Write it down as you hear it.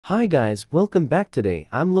Hi guys, welcome back. Today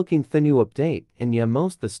I'm looking the new update, and yeah,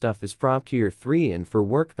 most the stuff is from tier 3, and for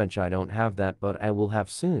Workbench I don't have that, but I will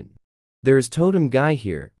have soon. There's Totem Guy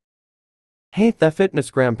here. Hey the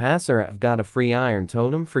fitness grandpasser, I've got a free iron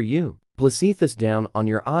totem for you. Place this down on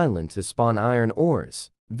your island to spawn iron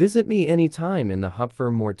ores. Visit me anytime in the hub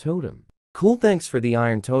for more totem. Cool, thanks for the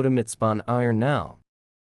iron totem, it spawn iron now.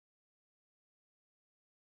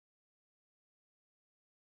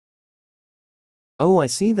 Oh, I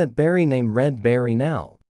see that berry named Red Berry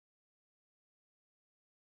now.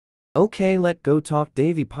 Okay, let go talk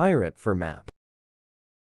Davy Pirate for map.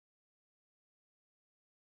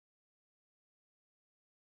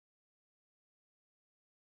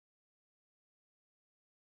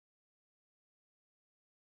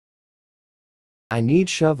 I need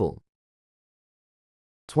shovel.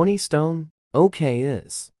 20 stone? Okay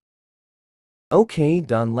is. Okay,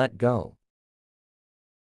 done, let go.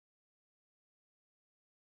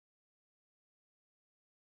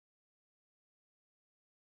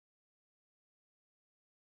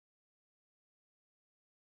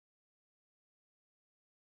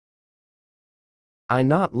 I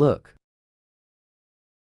not look.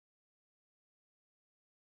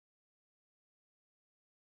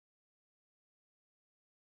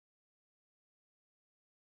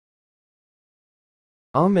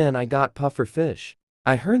 Oh man, I got puffer fish.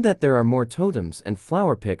 I heard that there are more totems and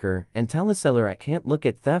flower picker and teleseller. I can't look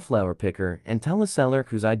at that flower picker and teleseller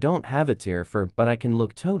cause I don't have a tier for, but I can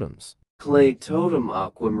look totems. Clay totem,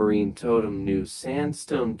 aquamarine totem, new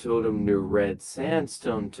sandstone totem, new red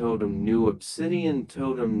sandstone totem, new obsidian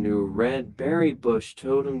totem, new red berry bush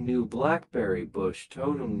totem, new blackberry bush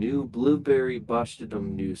totem, new blueberry bush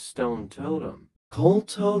totem, new stone totem. Coal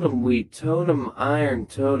totem, wheat totem, iron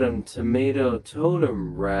totem, tomato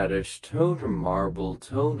totem, radish totem, marble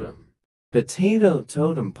totem. Potato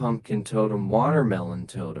totem, pumpkin totem, watermelon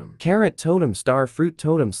totem, carrot totem, star fruit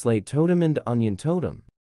totem, slate totem, and onion totem.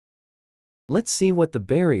 Let's see what the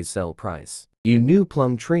berries sell price. You new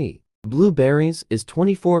plum tree. Blueberries is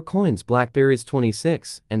 24 coins, blackberries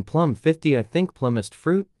 26, and plum 50. I think plummest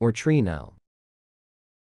fruit or tree now.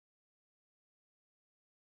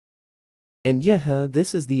 And yeah,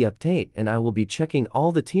 this is the update, and I will be checking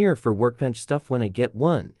all the tier for Workbench stuff when I get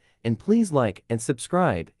one. And please like and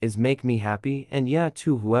subscribe, is make me happy, and yeah,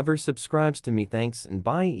 to whoever subscribes to me, thanks and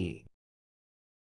bye.